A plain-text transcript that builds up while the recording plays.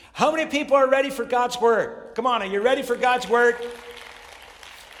How many people are ready for God's word? Come on, are you ready for God's word?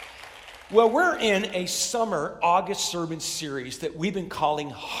 Well, we're in a summer August sermon series that we've been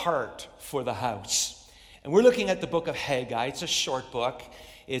calling Heart for the House. And we're looking at the book of Haggai. It's a short book.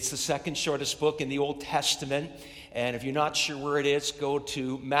 It's the second shortest book in the Old Testament. And if you're not sure where it is, go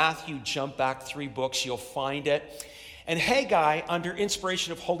to Matthew, jump back 3 books, you'll find it. And Haggai, under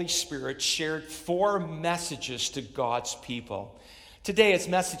inspiration of Holy Spirit, shared 4 messages to God's people. Today is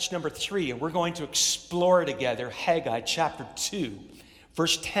message number 3, and we're going to explore together Haggai chapter 2,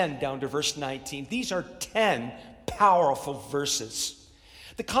 verse 10 down to verse 19. These are 10 powerful verses.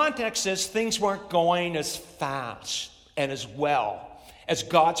 The context is things weren't going as fast and as well as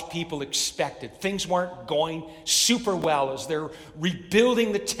God's people expected. Things weren't going super well as they're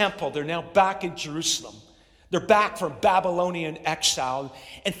rebuilding the temple. They're now back in Jerusalem. They're back from Babylonian exile,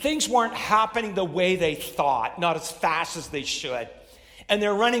 and things weren't happening the way they thought, not as fast as they should. And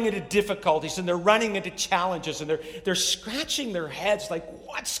they're running into difficulties, and they're running into challenges, and they're scratching their heads like,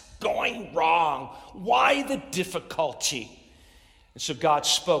 what's going wrong? Why the difficulty? And so God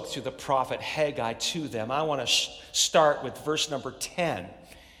spoke through the prophet Haggai to them. I want to start with verse number 10.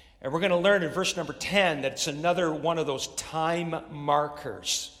 And we're going to learn in verse number 10 that it's another one of those time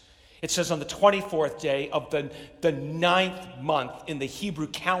markers. It says on the 24th day of the 9th month in the Hebrew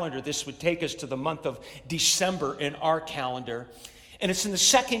calendar. This would take us to the month of December in our calendar. And it's in the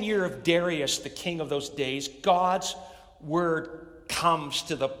 2nd year of Darius, the king of those days. God's word comes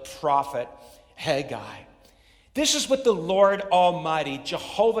to the prophet Haggai. This is what the Lord Almighty,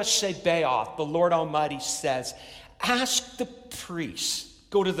 Jehovah Sabaoth, the Lord Almighty says. Ask the priests,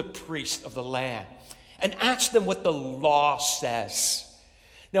 go to the priest of the land, and ask them what the law says.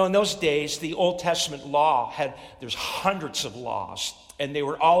 Now, in those days, the Old Testament law there's hundreds of laws, and they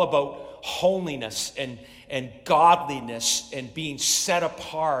were all about holiness and godliness and being set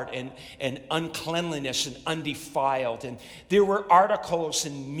apart and uncleanliness and undefiled. And there were articles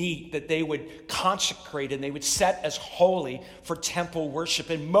in meat that they would consecrate and they would set as holy for temple worship.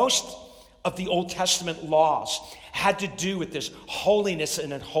 And most of the Old Testament laws had to do with this holiness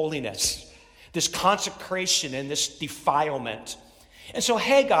and unholiness, this consecration and this defilement. And so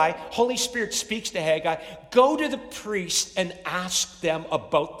Haggai, Holy Spirit speaks to Haggai, go to the priests and ask them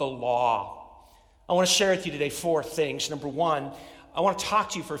about the law. I want to share with you today 4 things. Number 1, I want to talk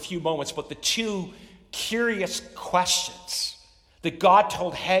to you for a few moments about the 2 curious questions that God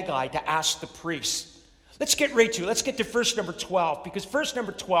told Haggai to ask the priests. Let's get right to it. Let's get to verse number 12, because verse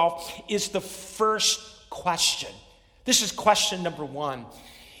number 12 is the first question. This is question number 1.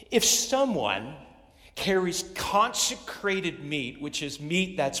 If someone carries consecrated meat, which is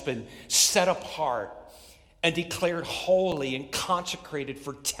meat that's been set apart and declared holy and consecrated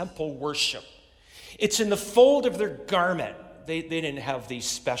for temple worship, it's in the fold of their garment. They didn't have these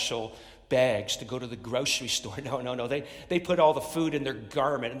special bags to go to the grocery store. No. They put all the food in their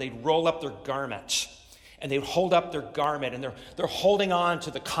garment, and they'd roll up their garments, and they'd hold up their garment, and they're holding on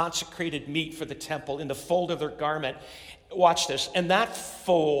to the consecrated meat for the temple in the fold of their garment. Watch this. And that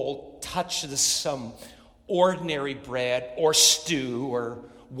fold touches some ordinary bread or stew or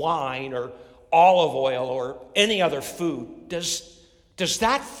wine or olive oil or any other food. Does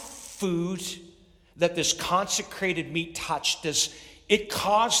that food that this consecrated meat touched, does it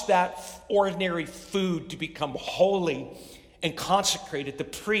cause that ordinary food to become holy and consecrated? The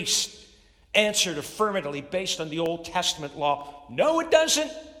priest answered affirmatively based on the Old Testament law. No, it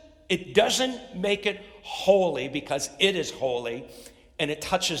doesn't. It doesn't make it holy because it is holy, and it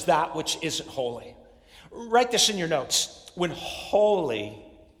touches that which isn't holy. Write this in your notes. When holy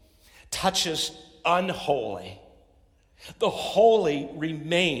touches unholy, the holy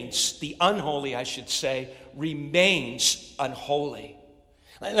remains, the unholy, I should say, remains unholy.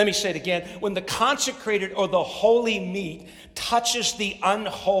 Let me say it again. When the consecrated or the holy meat touches the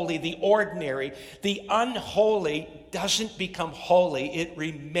unholy, the ordinary, the unholy doesn't become holy. It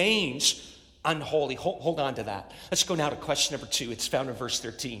remains unholy. Hold on to that. Let's go now to question number 2. It's found in verse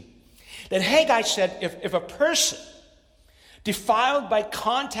 13. Then Haggai said, if a person defiled by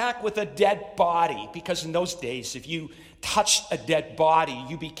contact with a dead body, because in those days, if you touched a dead body,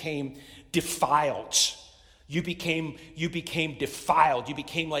 you became defiled. You became defiled. You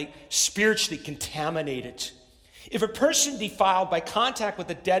became like spiritually contaminated. If a person defiled by contact with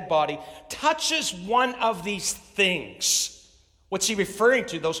a dead body touches one of these things, what's he referring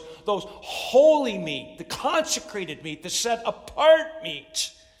to? Those holy meat, the consecrated meat, the set apart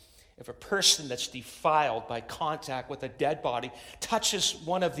meat. If a person that's defiled by contact with a dead body touches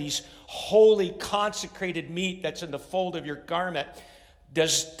one of these holy consecrated meat that's in the fold of your garment,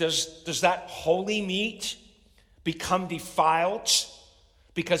 does that holy meat become defiled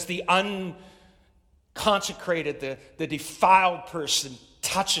because the unconsecrated, the defiled person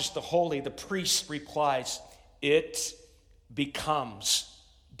touches the holy, the priest replies, it becomes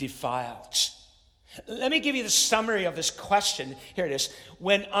defiled. Let me give you the summary of this question. Here it is.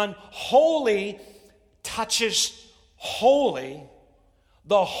 When unholy touches holy,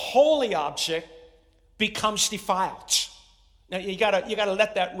 the holy object becomes defiled. Now you gotta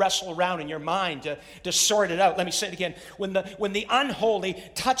let that wrestle around in your mind to sort it out. Let me say it again. When the unholy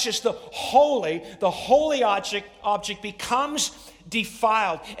touches the holy object becomes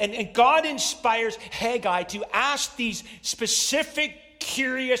defiled. And God inspires Haggai to ask these specific,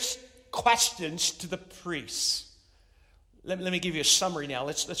 curious questions to the priests. Let me give you a summary now.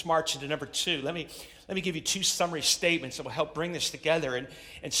 Let's march into number 2. Let me give you 2 summary statements that will help bring this together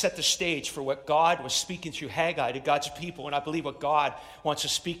and set the stage for what God was speaking through Haggai to God's people. And I believe what God wants to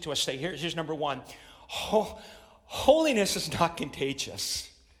speak to us today. Here's number 1. Holiness is not contagious.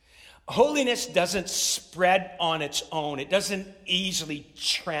 Holiness doesn't spread on its own. It doesn't easily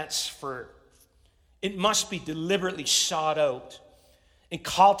transfer. It must be deliberately sought out and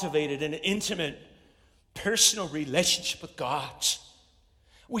cultivated in an intimate, personal relationship with God.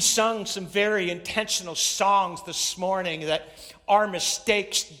 We sung some very intentional songs this morning that our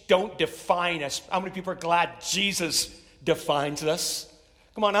mistakes don't define us. How many people are glad Jesus defines us?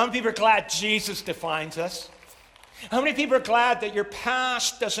 Come on, how many people are glad Jesus defines us? How many people are glad that your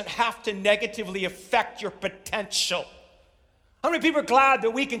past doesn't have to negatively affect your potential? How many people are glad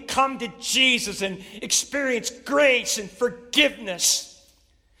that we can come to Jesus and experience grace and forgiveness?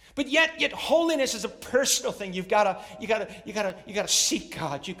 But yet holiness is a personal thing. You gotta seek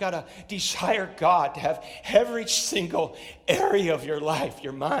God. You've gotta desire God to have every single area of your life,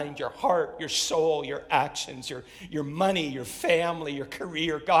 your mind, your heart, your soul, your actions, your money, your family, your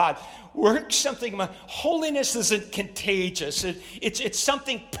career. God, work something. Holiness isn't contagious. It's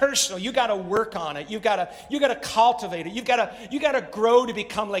something personal. You gotta work on it. You gotta cultivate it. You gotta grow to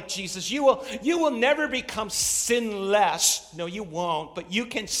become like Jesus. You will never become sinless. No, you won't. But you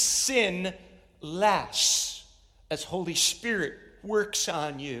can sin less as Holy Spirit works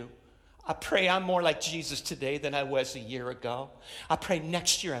on you. I pray I'm more like Jesus today than I was a year ago. I pray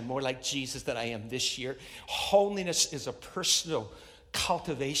next year I'm more like Jesus than I am this year. Holiness is a personal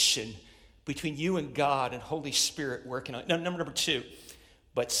cultivation between you and God and Holy Spirit working on it. Now, number 2,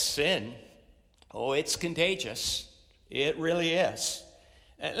 but sin, it's contagious. It really is.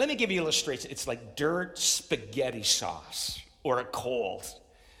 Let me give you an illustration. It's like dirt spaghetti sauce or a cold.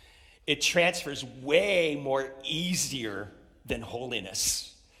 It transfers way more easier than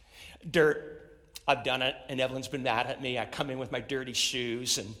holiness. Dirt, I've done it, and Evelyn's been mad at me. I come in with my dirty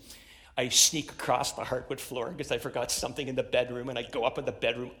shoes, and I sneak across the hardwood floor because I forgot something in the bedroom, and I go up in the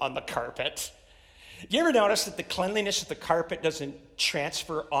bedroom on the carpet. You ever notice that the cleanliness of the carpet doesn't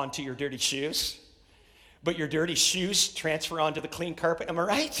transfer onto your dirty shoes, but your dirty shoes transfer onto the clean carpet? Am I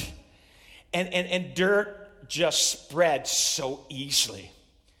right? And dirt just spreads so easily.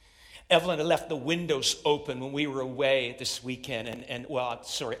 Evelyn had left the windows open when we were away this weekend.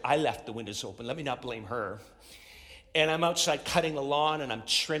 I left the windows open. Let me not blame her. And I'm outside cutting the lawn, and I'm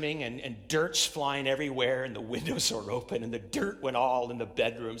trimming, and dirt's flying everywhere, and the windows are open, and the dirt went all in the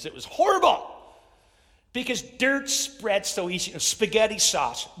bedrooms. It was horrible because dirt spreads so easy. Spaghetti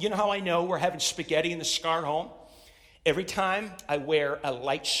sauce. You know how I know we're having spaghetti in the Scar home? Every time I wear a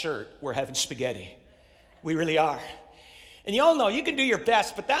light shirt, we're having spaghetti. We really are. And you all know you can do your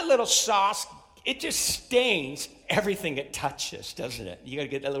best, but that little sauce, it just stains everything it touches, doesn't it? You got to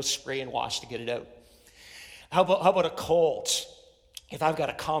get that little spray and wash to get it out. How about a cold? If I've got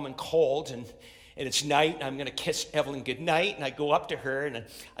a common cold and it's night, I'm going to kiss Evelyn goodnight, and I go up to her and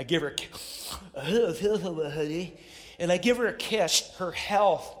I give her a kiss. And I give her a kiss. Her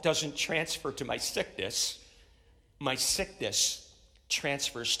health doesn't transfer to my sickness. My sickness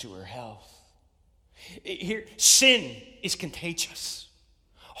transfers to her health. Here, sin is contagious.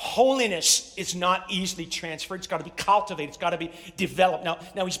 Holiness is not easily transferred. It's got to be cultivated. It's got to be developed.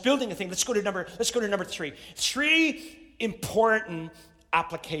 Now he's building a thing. Let's go to number 3. 3 important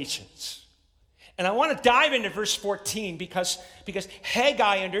applications. And I want to dive into verse 14 because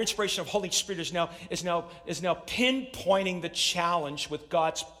Haggai, under inspiration of Holy Spirit, is now pinpointing the challenge with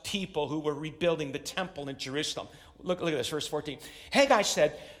God's people who were rebuilding the temple in Jerusalem. Look at this, verse 14. Haggai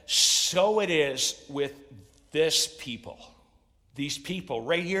said, so it is with this people, these people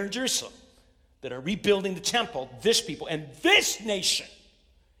right here in Jerusalem that are rebuilding the temple, this people and this nation,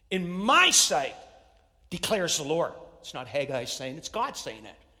 in my sight, declares the Lord. It's not Haggai saying, it's God saying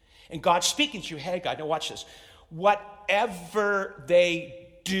it. And God's speaking through Haggai. Now watch this. Whatever they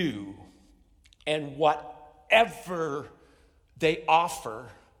do and whatever they offer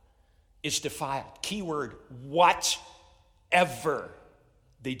is defiled. Keyword, whatever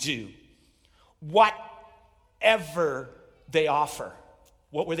they do. Whatever they offer.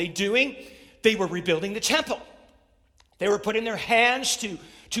 What were they doing? They were rebuilding the temple. They were putting their hands to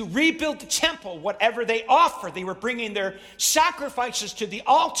rebuild the temple. Whatever they offer, they were bringing their sacrifices to the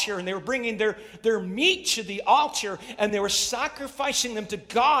altar, and they were bringing their meat to the altar, and they were sacrificing them to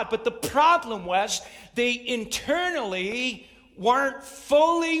God. But the problem was they internally weren't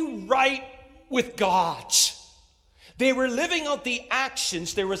fully right with God. They were living out the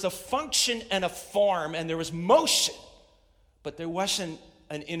actions. There was a function and a form, and there was motion, but there wasn't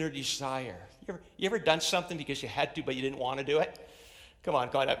an inner desire. You ever done something because you had to, but you didn't want to do it? Come on,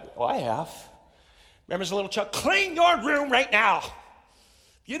 God. I have. Remember as a little child, clean your room right now.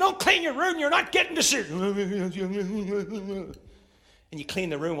 If you don't clean your room, you're not getting dessert. And you clean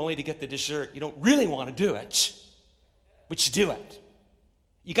the room only to get the dessert. You don't really want to do it, but you do it.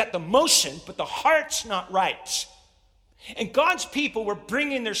 You got the motion, but the heart's not right. And God's people were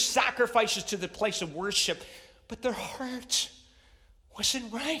bringing their sacrifices to the place of worship, but their heart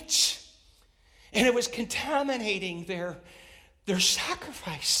wasn't right. And it was contaminating their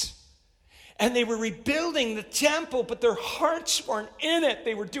sacrifice. And they were rebuilding the temple, but their hearts weren't in it.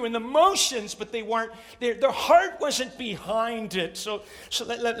 They were doing the motions, but they weren't, their heart wasn't behind it. So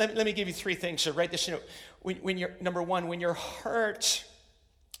let me give you three things. So write this down. When you're, number one, when your heart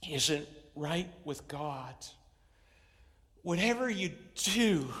isn't right with God, whatever you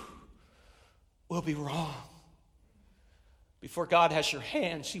do will be wrong. Before God has your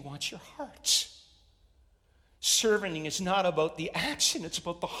hands, he wants your heart. Serving is not about the action, it's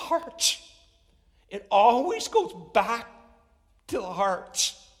about the heart. It always goes back to the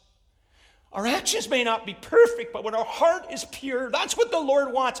heart. Our actions may not be perfect, but when our heart is pure, that's what the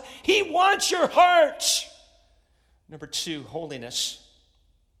Lord wants. He wants your heart. Number two, holiness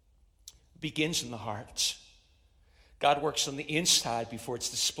begins in the heart. God works on the inside before it's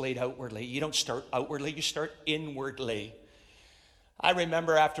displayed outwardly. You don't start outwardly, you start inwardly. I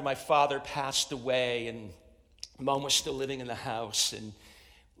remember after my father passed away and Mom was still living in the house, and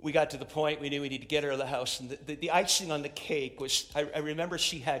we got to the point we knew we needed to get her out of the house. And the icing on the cake was, I remember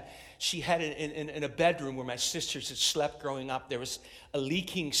she had in a bedroom where my sisters had slept growing up, there was a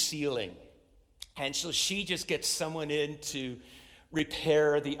leaking ceiling. And so she just gets someone in to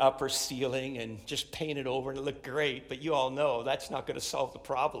repair the upper ceiling and just paint it over, and it looked great. But you all know that's not going to solve the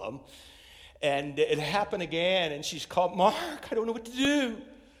problem. And it happened again, and she's called, Mark, I don't know what to do.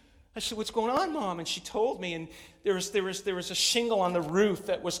 I said, what's going on, Mom? And she told me, and there was a shingle on the roof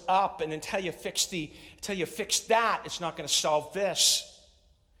that was up, and until you fix that, it's not going to solve this.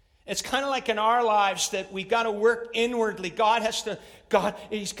 It's kind of like in our lives that we got to work inwardly.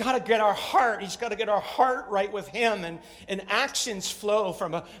 He's got to get our heart. He's got to get our heart right with him, and actions flow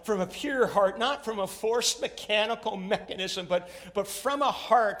from a pure heart, not from a forced mechanical mechanism, but from a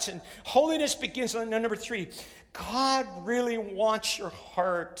heart. And holiness begins on number three. God really wants your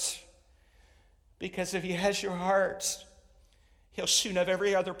heart, because if he has your heart, he'll soon have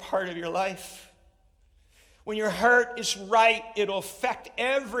every other part of your life. When your heart is right, it'll affect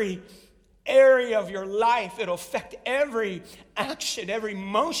every area of your life. It'll affect every action, every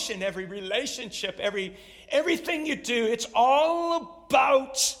motion, every relationship, everything you do. It's all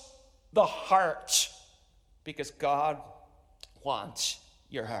about the heart, because God wants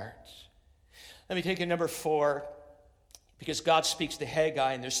your heart. Let me take you to number 4, because God speaks to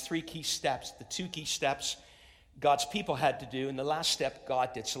Haggai, and there's 3 key steps. The 2 key steps God's people had to do, and the last step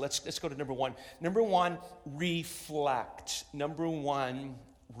God did. So let's go to number 1. Number 1, reflect. Number 1,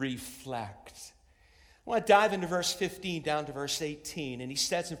 reflect. I want to dive into verse 15 down to verse 18, and he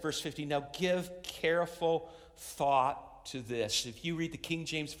says in verse 15, now give careful thought to this. If you read the King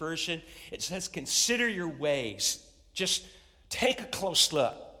James Version, it says, consider your ways. Just take a close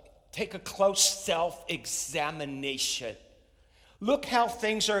look. Take a close self-examination. Look how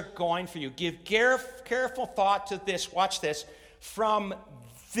things are going for you. Give careful thought to this. Watch this. From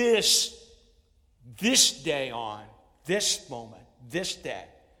this day on, this moment, this day,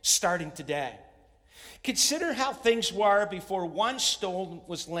 starting today. Consider how things were before one stone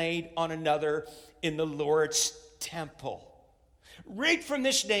was laid on another in the Lord's temple. Read from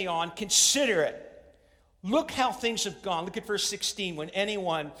this day on. Consider it. Look how things have gone. Look at verse 16. When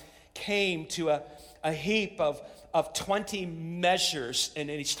anyone came to a heap of 20 measures, and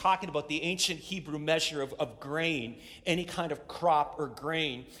he's talking about the ancient Hebrew measure of grain, any kind of crop or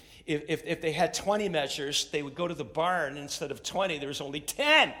grain. If they had 20 measures, they would go to the barn, and instead of 20, there was only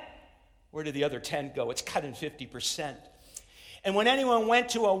 10. Where did the other 10 go? It's cut in 50%. And when anyone went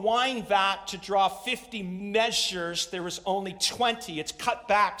to a wine vat to draw 50 measures, there was only 20. It's cut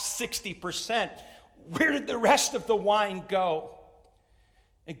back 60%. Where did the rest of the wine go?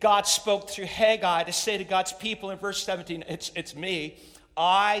 And God spoke through Haggai to say to God's people in verse 17, it's me.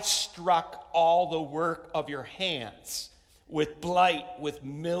 I struck all the work of your hands with blight, with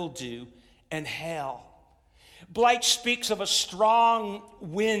mildew, and hail. Blight speaks of a strong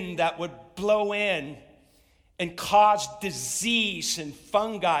wind that would blow in and cause disease and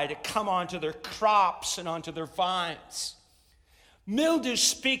fungi to come onto their crops and onto their vines. Mildew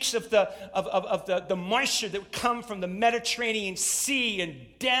speaks of the moisture that would come from the Mediterranean Sea and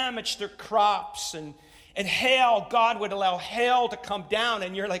damage their crops. And hail, God would allow hail to come down.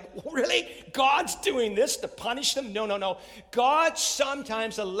 And you're like, really? God's doing this to punish them? No. God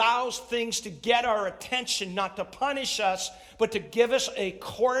sometimes allows things to get our attention, not to punish us, but to give us a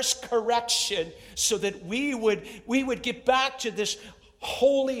course correction so that we would get back to this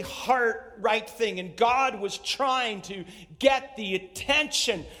holy heart right thing. And God was trying to get the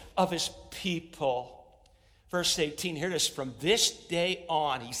attention of his people. Verse 18, here it is. From this day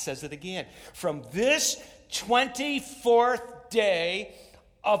on, he says it again. From this 24th day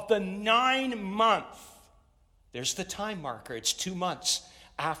of the 9th month, there's the time marker. It's 2 months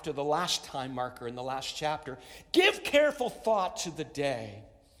after the last time marker in the last chapter. Give careful thought to the day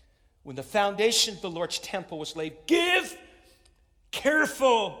when the foundation of the Lord's temple was laid. Give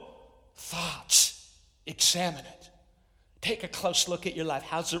careful thoughts. Examine it. Take a close look at your life.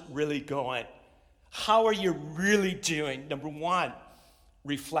 How's it really going? How are you really doing? Number one,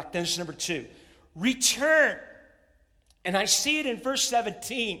 reflect. Then number two, return. And I see it in verse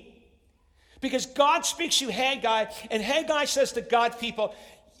 17. Because God speaks to Haggai, and Haggai says to God's people,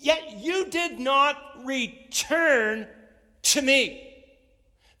 yet you did not return to me.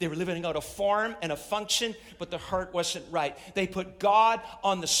 They were living out a form and a function, but their heart wasn't right. They put God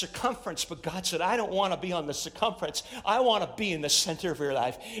on the circumference, but God said, I don't want to be on the circumference. I want to be in the center of your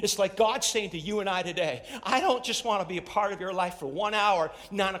life. It's like God saying to you and I today, I don't just want to be a part of your life for 1 hour,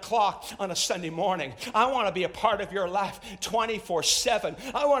 9 o'clock on a Sunday morning. I want to be a part of your life 24/7.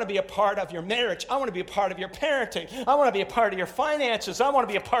 I want to be a part of your marriage. I want to be a part of your parenting. I want to be a part of your finances. I want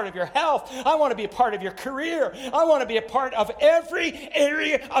to be a part of your health. I want to be a part of your career. I want to be a part of every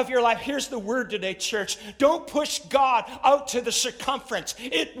area of your life. Here's the word today, church. Don't push God out to the circumference.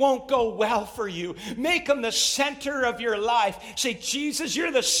 It won't go well for you. Make him the center of your life. Say, Jesus, you're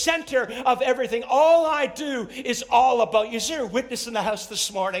the center of everything. All I do is all about you. Is there a witness in the house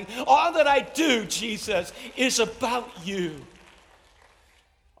this morning? All that I do, Jesus, is about you.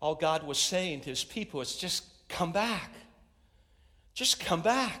 All God was saying to his people is just come back. Just come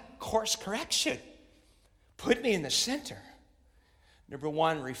back. Course correction. Put me in the center. Number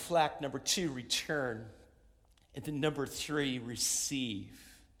one, reflect. Number two, return. And then number three, receive.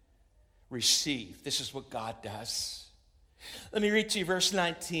 Receive. This is what God does. Let me read to you verse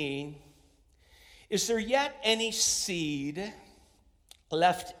 19. Is there yet any seed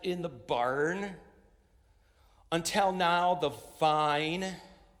left in the barn? Until now, the vine,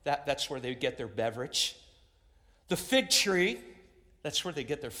 that's where they get their beverage. The fig tree, that's where they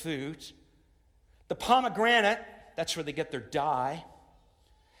get their food. The pomegranate, that's where they get their dye.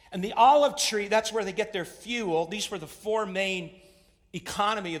 And the olive tree, that's where they get their fuel. These were the four main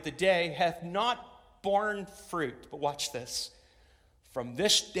economy of the day, hath not borne fruit. But watch this. From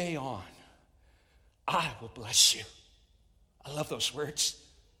this day on, I will bless you. I love those words.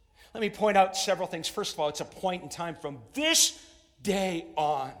 Let me point out several things. First of all, it's a point in time from this day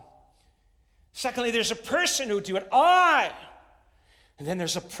on. Secondly, there's a person who will do it. And then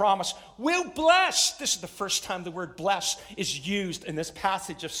there's a promise. Will bless. This is the first time the word bless is used in this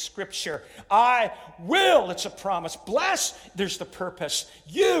passage of Scripture. I will. It's a promise. Bless. There's the purpose.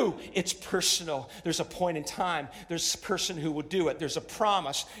 You. It's personal. There's a point in time. There's a person who will do it. There's a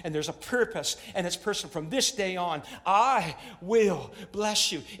promise and there's a purpose and it's personal. From this day on, I will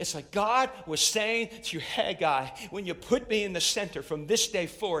bless you. It's like God was saying to Haggai, when you put me in the center from this day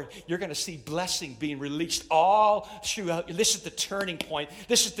forward, you're going to see blessing being released all throughout. This is the turning point.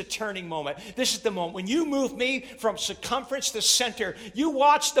 This is the turning moment. This is the moment. When you move me from circumference to center, you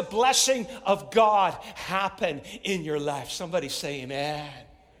watch the blessing of God happen in your life. Somebody say amen.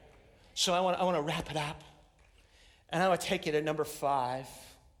 So I want to wrap it up. And I want to take you to number 5.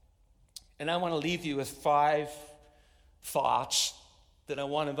 And I want to leave you with 5 thoughts that I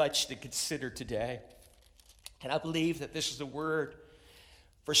want to invite you to consider today. And I believe that this is a word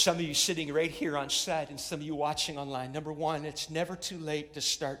for some of you sitting right here on set and some of you watching online. Number 1, it's never too late to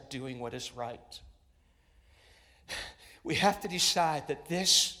start doing what is right. We have to decide that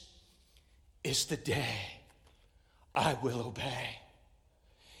this is the day I will obey.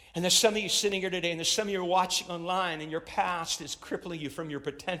 And there's some of you sitting here today, and there's some of you watching online, and your past is crippling you from your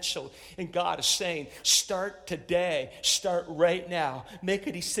potential. And God is saying, start today. Start right now. Make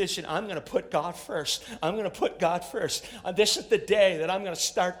a decision. I'm going to put God first. I'm going to put God first. This is the day that I'm going to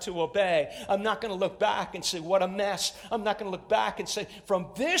start to obey. I'm not going to look back and say, what a mess. I'm not going to look back and say, from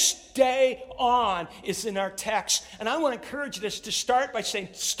this day on is in our text. And I want to encourage this to start by saying,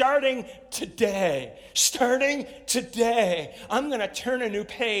 starting today. Starting today. I'm going to turn a new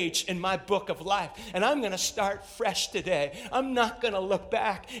page in my book of life, and I'm going to start fresh today. I'm not going to look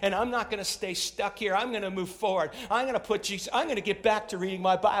back, and I'm not going to stay stuck here. I'm going to move forward. I'm going to put Jesus, I'm going to get back to reading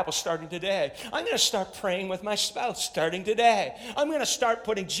my Bible starting today. I'm going to start praying with my spouse starting today. I'm going to start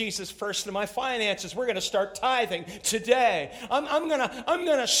putting Jesus first in my finances. We're going to start tithing today. I'm going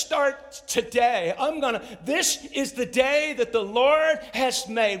to start today. This is the day that the Lord has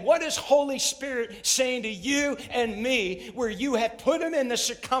made. What is Holy Spirit saying to you and me, where you have put him in the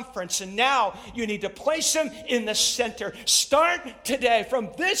circumference, and now you need to place him in the center? Start today, from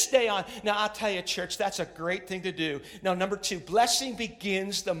this day on. Now, I'll tell you, church, that's a great thing to do. Now, number 2, blessing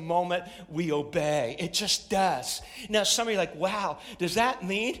begins the moment we obey. It just does. Now, some of you are like, wow, does that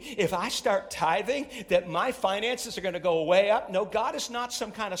mean if I start tithing that my finances are going to go way up? No, God is not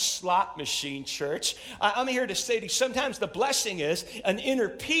some kind of slot machine, church. I'm here to say to you, sometimes the blessing is an inner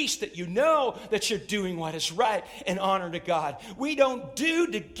peace that you know that you're doing what is right and honor to God. We don't do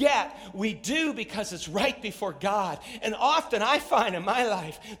to get, we do because it's right before God. And often I find in my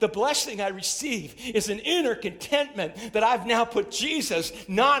life, the blessing I receive is an inner contentment that I've now put Jesus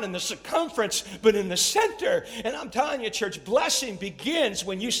not in the circumference, but in the center. And I'm telling you, church, blessing begins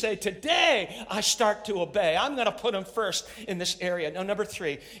when you say, today I start to obey. I'm going to put him first in this area. Now, number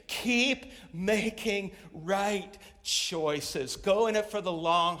 3, keep making right choices. Go in it for the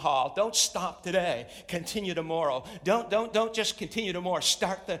long haul. Don't stop today. Continue tomorrow. Don't just continue tomorrow.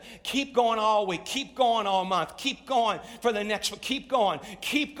 Keep going all week. Keep going all month. Keep going for the next one. Keep going.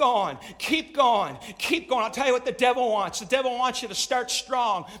 Keep going. Keep going. Keep going. I'll tell you what the devil wants. The devil wants you to start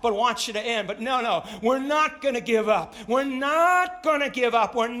strong, but wants you to end. But no. We're not going to give up. We're not going to give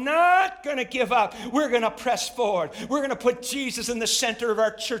up. We're not going to give up. We're going to press forward. We're going to put Jesus in the center of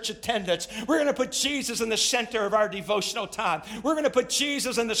our church attendance. We're going to put Jesus in the center of our devotional time. We're going to put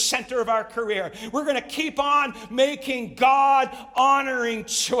Jesus in the center of our career. We're going to keep on making God-honoring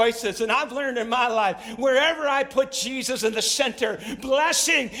choices. And I've learned in my life, wherever I put Jesus in the center,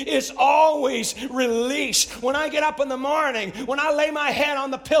 blessing is always released. When I get up in the morning, when I lay my head on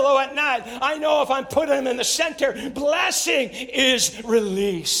the pillow at night, I know if I'm putting him in the center, blessing is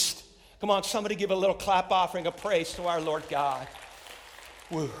released. Come on, somebody give a little clap offering of praise to our Lord God.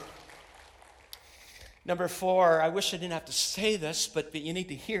 Woo. Number 4, I wish I didn't have to say this, but you need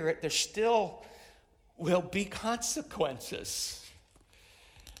to hear it. There still will be consequences.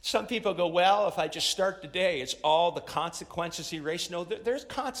 Some people go, well, if I just start today, it's all the consequences erased. No, there's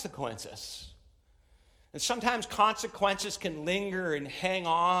consequences. And sometimes consequences can linger and hang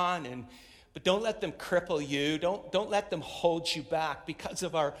on, but don't let them cripple you. Don't let them hold you back because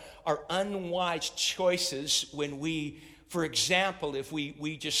of our unwise choices when we, for example, if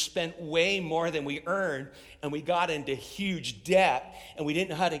we just spent way more than we earned and we got into huge debt and we didn't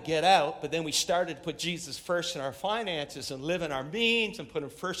know how to get out, but then we started to put Jesus first in our finances and live in our means and put him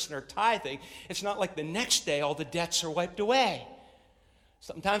first in our tithing, it's not like the next day all the debts are wiped away.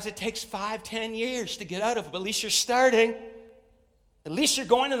 Sometimes it takes 5-10 years to get out of it, but at least you're starting. At least you're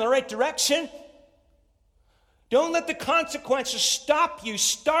going in the right direction. Don't let the consequences stop you.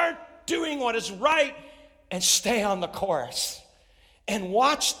 Start doing what is right and stay on the course. And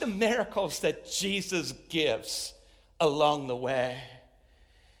watch the miracles that Jesus gives along the way.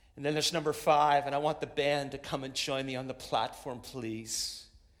 And then there's number 5, and I want the band to come and join me on the platform, please.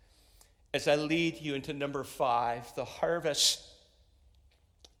 As I lead you into number 5, the harvest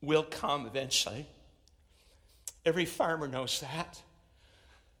will come eventually. Every farmer knows that.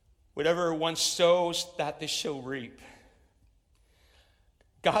 Whatever one sows, that they shall reap.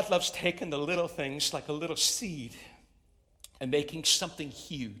 God loves taking the little things like a little seed and making something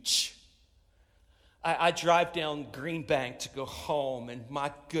huge. I drive down Green Bank to go home, and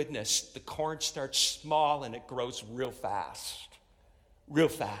my goodness, the corn starts small and it grows real fast. Real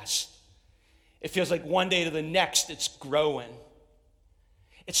fast. It feels like one day to the next it's growing.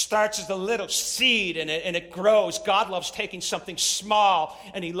 It starts as a little seed and it grows. God loves taking something small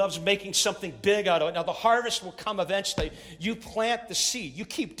and he loves making something big out of it. Now the harvest will come eventually. You plant the seed. You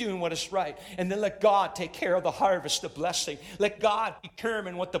keep doing what is right. And then let God take care of the harvest, the blessing. Let God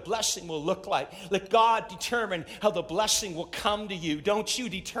determine what the blessing will look like. Let God determine how the blessing will come to you. Don't you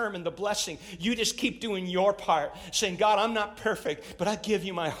determine the blessing. You just keep doing your part. Saying, God, I'm not perfect, but I give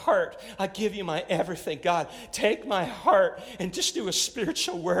you my heart. I give you my everything. God, take my heart and just do a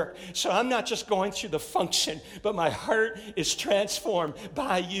spiritual work. So I'm not just going through the function, but my heart is transformed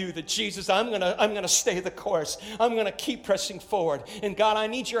by you. That Jesus, I'm gonna stay the course. I'm gonna keep pressing forward. And God, I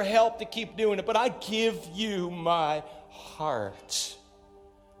need your help to keep doing it, but I give you my heart.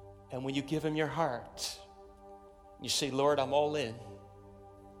 And when you give him your heart, you say, Lord, I'm all in.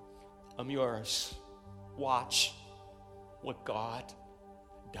 I'm yours. Watch what God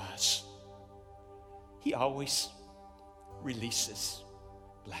does. He always releases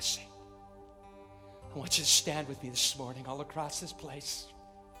blessing. I want you to stand with me this morning all across this place.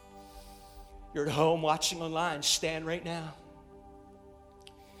 You're at home watching online. Stand right now.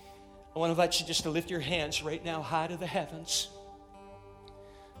 I want to invite you just to lift your hands right now high to the heavens.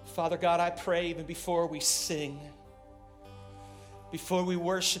 Father God, I pray even before we sing, before we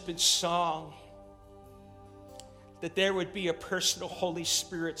worship in song, that there would be a personal Holy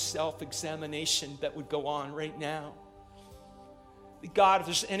Spirit self-examination that would go on right now. God, if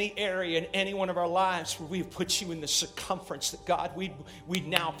there's any area in any one of our lives where we've put you in the circumference, that God, we'd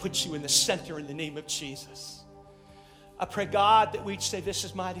now put you in the center in the name of Jesus. I pray, God, that we'd say, this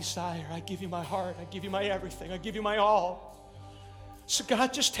is my desire. I give you my heart. I give you my everything. I give you my all. So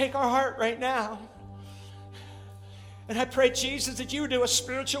God, just take our heart right now. And I pray, Jesus, that you do a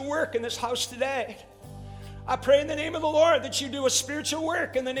spiritual work in this house today. I pray in the name of the Lord that you do a spiritual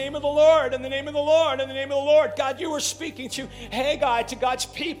work in the name of the Lord, in the name of the Lord, in the name of the Lord. God, you were speaking to Haggai, to God's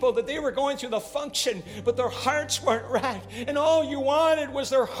people, that they were going through the function, but their hearts weren't right. And all you wanted was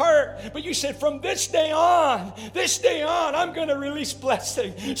their heart. But you said, from this day on, I'm going to release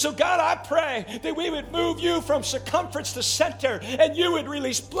blessing. So God, I pray that we would move you from circumference to center, and you would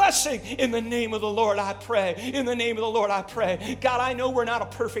release blessing in the name of the Lord, I pray. In the name of the Lord, I pray. God, I know we're not a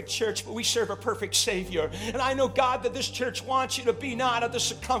perfect church, but we serve a perfect Savior. And I know, God, that this church wants you to be not at the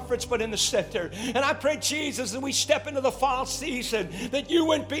circumference, but in the center. And I pray, Jesus, that we step into the fall season, that you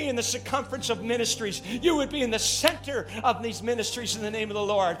wouldn't be in the circumference of ministries. You would be in the center of these ministries in the name of the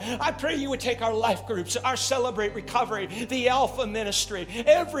Lord. I pray you would take our life groups, our Celebrate Recovery, the Alpha ministry,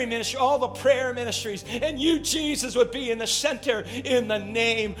 every ministry, all the prayer ministries, and you, Jesus, would be in the center in the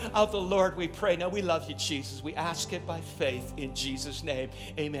name of the Lord, we pray. Now, we love you, Jesus. We ask it by faith in Jesus' name.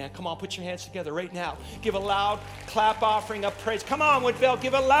 Amen. Come on, put your hands together right now. Give a loud clap offering of praise. Come on, Woodville,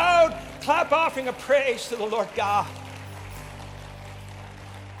 give a loud clap offering of praise to the Lord God.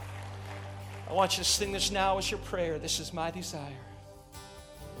 I want you to sing this now as your prayer. This is my desire.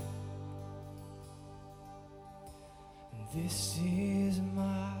 This is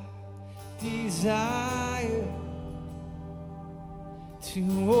my desire to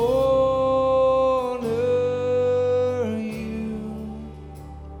honor you,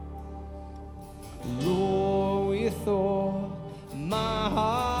 Lord, with all my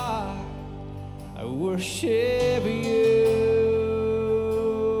heart. I worship you.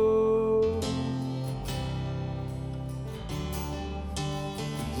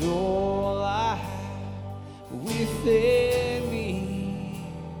 And all I have within me,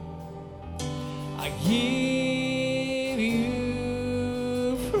 I give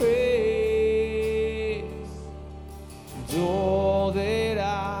you praise. And all that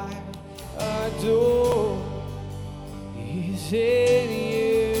I adore is in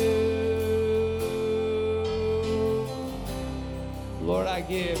you. Lord, I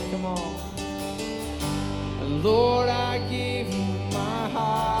give, come on. Lord, I give you my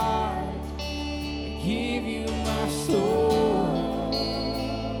heart. I give you my soul.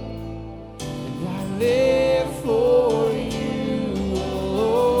 And I live for you,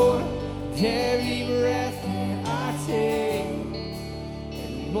 Lord. Every breath that I take,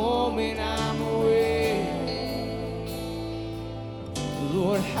 every moment I'm awake,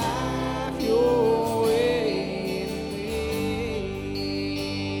 Lord, have your way in me.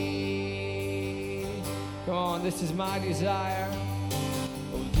 Come on, this is my desire.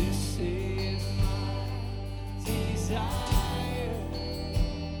 Oh, this is my desire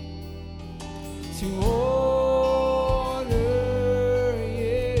to honor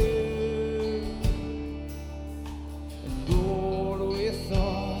you. And Lord, with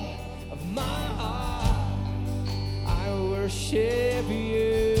all of my heart, I worship you.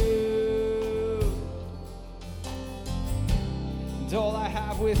 And all I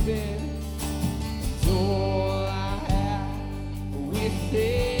have within. It's all I have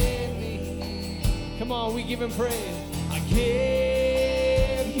within me. Come on, we give him praise. I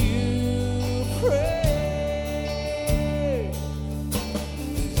give you praise.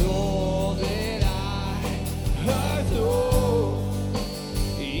 It's all that I adore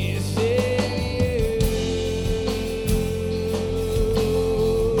is in you.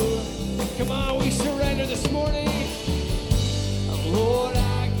 Come on, we surrender this morning. Lord,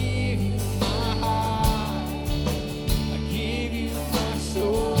 I give you my heart. I give you my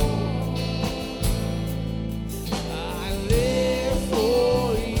soul. I live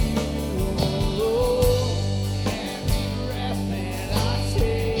for you, Lord. Every breath that I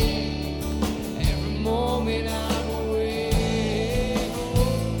take, every moment I'm awake.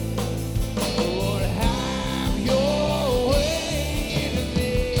 Lord, have your way in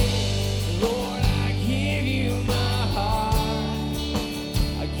me. Lord, I give you my heart.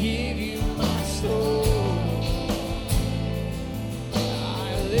 I give you my soul. I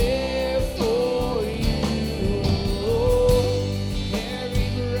live for you, Lord. Every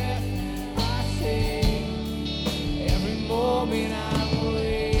breath I take, every moment I'm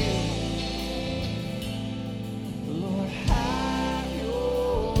awake. Lord, have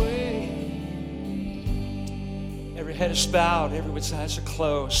your way. Every head is bowed, everyone's eyes are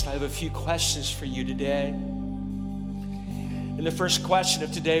closed. I have a few questions for you today. And the first question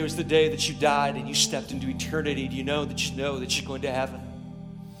of today was the day that you died and you stepped into eternity. Do you know that you're going to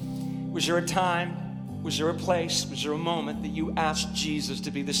heaven? Was there a time, was there a place, was there a moment that you asked Jesus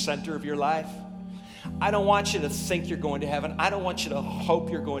to be the center of your life? I don't want you to think you're going to heaven. I don't want you to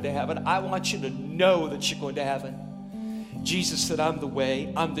hope you're going to heaven. I want you to know that you're going to heaven. Jesus said, I'm the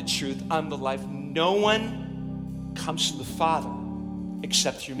way, I'm the truth, I'm the life. No one comes to the Father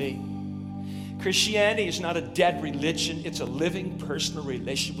except through me. Christianity is not a dead religion. It's a living personal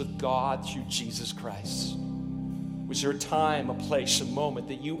relationship with God through Jesus Christ. Was there a time, a place, a moment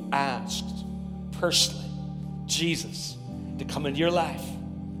that you asked personally Jesus to come into your life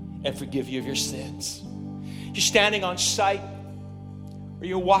and forgive you of your sins? You're standing on site or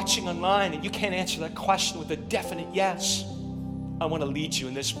you're watching online and you can't answer that question with a definite yes. I want to lead you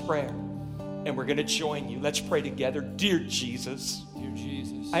in this prayer and we're going to join you. Let's pray together. Dear Jesus,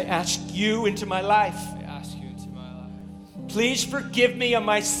 I ask you into my life. I ask you into my life. Please forgive me of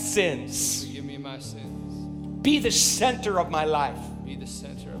my sins. Forgive me my sins. Be the center of my life. Be the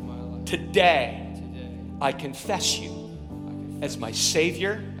center of my life. Today, Today, I confess you I confess as my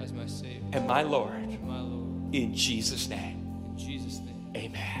Savior as my Savior and my Lord. and my Lord. In Jesus' name, In Jesus' name.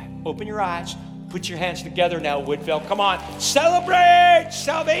 amen. Open your eyes. Put your hands together now, Woodville. Come on. Celebrate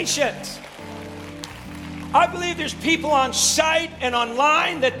salvation. I believe there's people on site and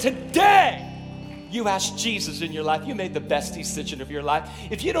online that today you asked Jesus in your life. You made the best decision of your life.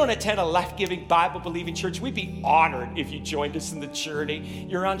 If you don't attend a life-giving, Bible-believing church, we'd be honored if you joined us in the journey.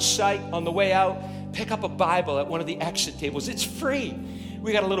 You're on site, on the way out, pick up a Bible at one of the exit tables. It's free.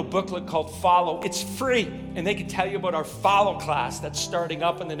 We got a little booklet called Follow. It's free. And they can tell you about our Follow class that's starting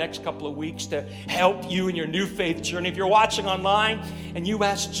up in the next couple of weeks to help you in your new faith journey. If you're watching online and you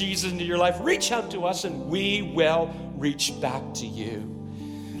ask Jesus into your life, reach out to us and we will reach back to you.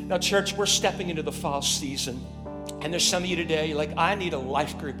 Now, church, we're stepping into the fall season. And there's some of you today, you're like, I need a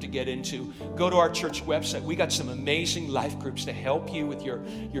life group to get into. Go to our church website. We got some amazing life groups to help you with your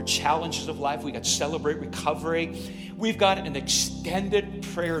challenges of life. We got Celebrate Recovery. We've got an extended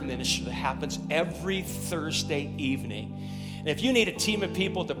prayer ministry that happens every Thursday evening. And if you need a team of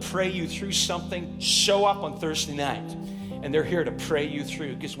people to pray you through something, show up on Thursday night. And they're here to pray you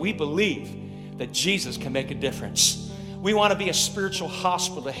through because we believe that Jesus can make a difference. We want to be a spiritual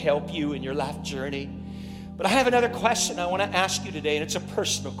hospital to help you in your life journey. But I have another question I want to ask you today, and it's a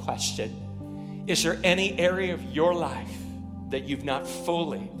personal question. Is there any area of your life that you've not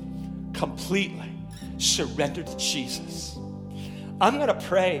fully, completely surrendered to Jesus? I'm going to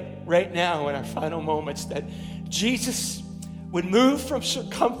pray right now in our final moments that Jesus would move from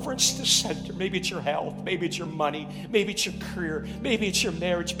circumference to center. Maybe it's your health, maybe it's your money, maybe it's your career, maybe it's your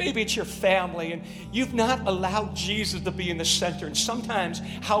marriage, maybe it's your family, and you've not allowed Jesus to be in the center. And sometimes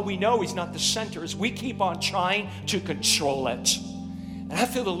how we know he's not the center is we keep on trying to control it. And I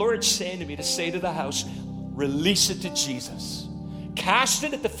feel the Lord saying to me to say to the house, release it to Jesus. Cast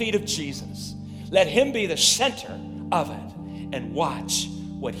it at the feet of Jesus. Let him be the center of it and watch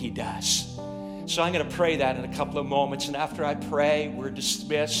what he does. So I'm going to pray that in a couple of moments. And after I pray, we're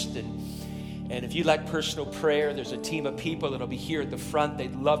dismissed. And if you like personal prayer, there's a team of people that'll be here at the front.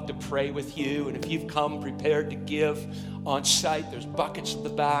 They'd love to pray with you. And if you've come prepared to give on site, there's buckets at the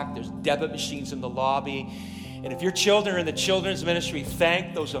back. There's debit machines in the lobby. And if your children are in the children's ministry,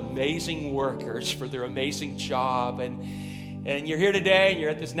 thank those amazing workers for their amazing job. And you're here today and you're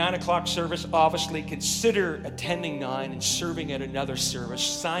at this 9 o'clock service, obviously consider attending 9 and serving at another service.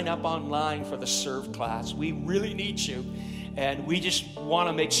 Sign up online for the serve class. We really need you. And we just want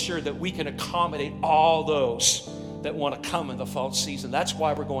to make sure that we can accommodate all those that want to come in the fall season. That's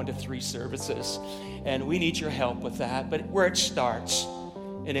why we're going to 3 services. And we need your help with that. But where it starts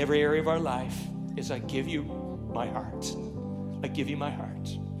in every area of our life is I give you my heart. I give you my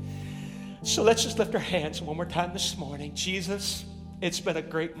heart. So let's just lift our hands one more time this morning. Jesus, it's been a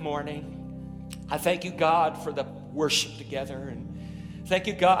great morning. I thank you, God, for the worship together. And thank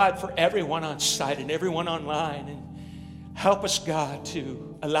you, God, for everyone on site and everyone online. And help us, God,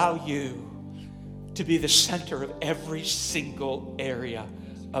 to allow you to be the center of every single area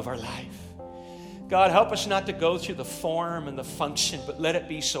of our life. God, help us not to go through the form and the function, but let it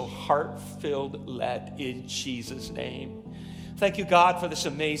be so heart-filled led in Jesus' name. Thank you, God, for this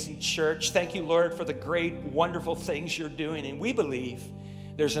amazing church. Thank you, Lord, for the great, wonderful things you're doing. And we believe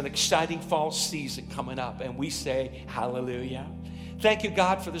there's an exciting fall season coming up, and we say hallelujah. Thank you,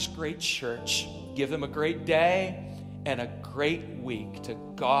 God, for this great church. Give them a great day and a great week. To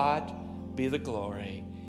God be the glory.